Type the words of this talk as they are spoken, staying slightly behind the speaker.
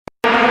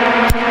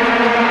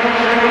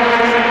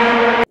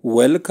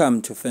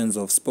Welcome to Fans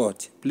of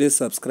Sport. Please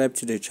subscribe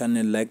to the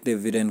channel, like the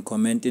video and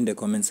comment in the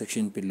comment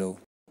section below.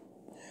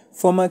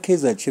 Former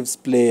Kaizer Chiefs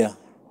player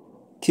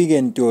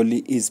Kaizer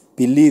Chiefs is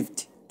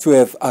believed to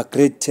have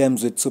agreed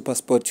terms with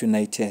Supersport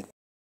United.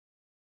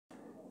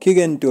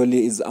 Kaizer Chiefs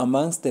is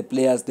amongst the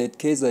players that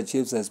Kaizer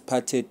Chiefs has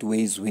parted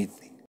ways with.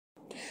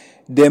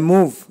 The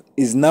move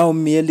is now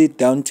merely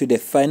down to the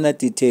final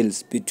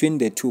details between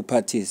the two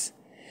parties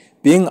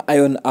being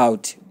ironed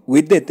out,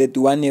 with the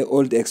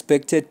 31-year-old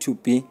expected to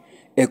be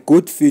a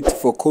good fit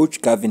for coach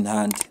Gavin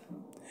Hunt.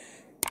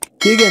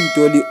 Kaizer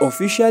Chiefs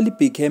officially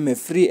became a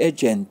free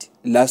agent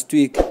last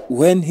week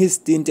when his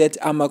stint at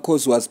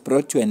Amakos was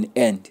brought to an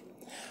end,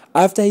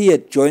 after he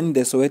had joined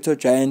the Soweto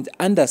Giants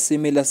under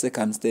similar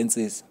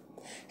circumstances,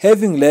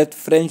 having left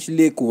French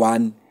League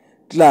One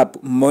club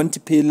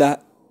Montpellier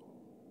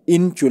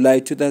in July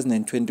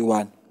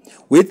 2021,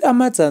 with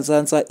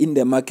Amatzansa in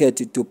the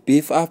market to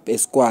beef up a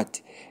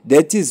squad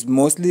that is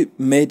mostly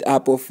made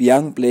up of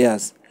young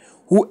players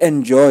who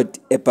enjoyed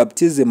a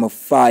baptism of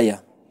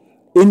fire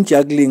in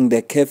juggling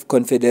the CAF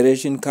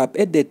Confederation Cup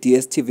at the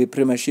DStv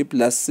Premiership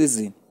last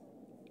season.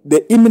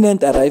 The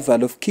imminent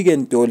arrival of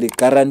Kaizer Chiefs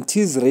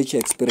guarantees rich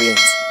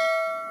experience.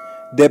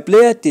 The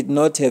player did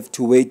not have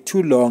to wait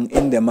too long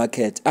in the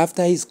market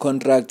after his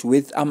contract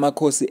with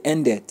Amakos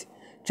ended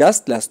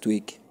just last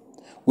week,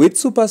 with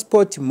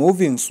Supersport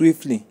moving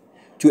swiftly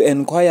to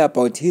inquire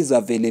about his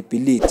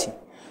availability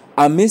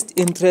amidst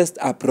interest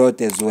abroad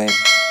as well.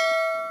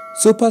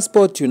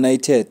 Supersport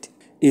United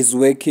is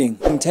working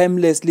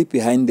tirelessly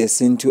behind the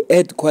scene to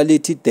add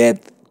quality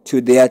depth to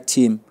their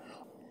team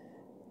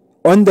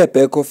on the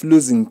back of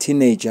losing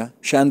teenager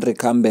Chandra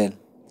Campbell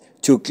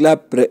to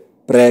Club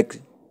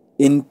Brugge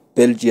in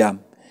Belgium,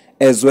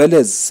 as well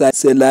as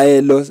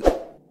Selaelo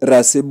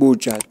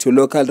Rasibucha to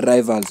local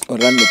rivals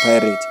Orlando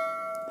Pirates.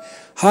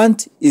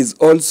 Hunt is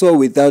also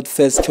without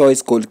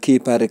first-choice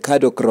goalkeeper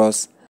Ricardo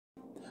Gross,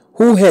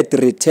 who had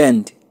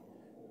returned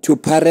to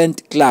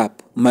parent club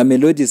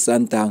Mamelodi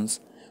Sundowns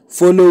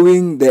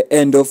following the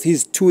end of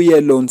his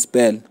 2-year loan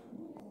spell.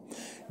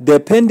 The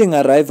pending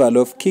arrival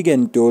of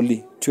Kaizer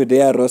Chiefs to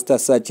their roster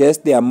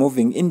suggests they are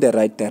moving in the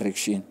right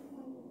direction.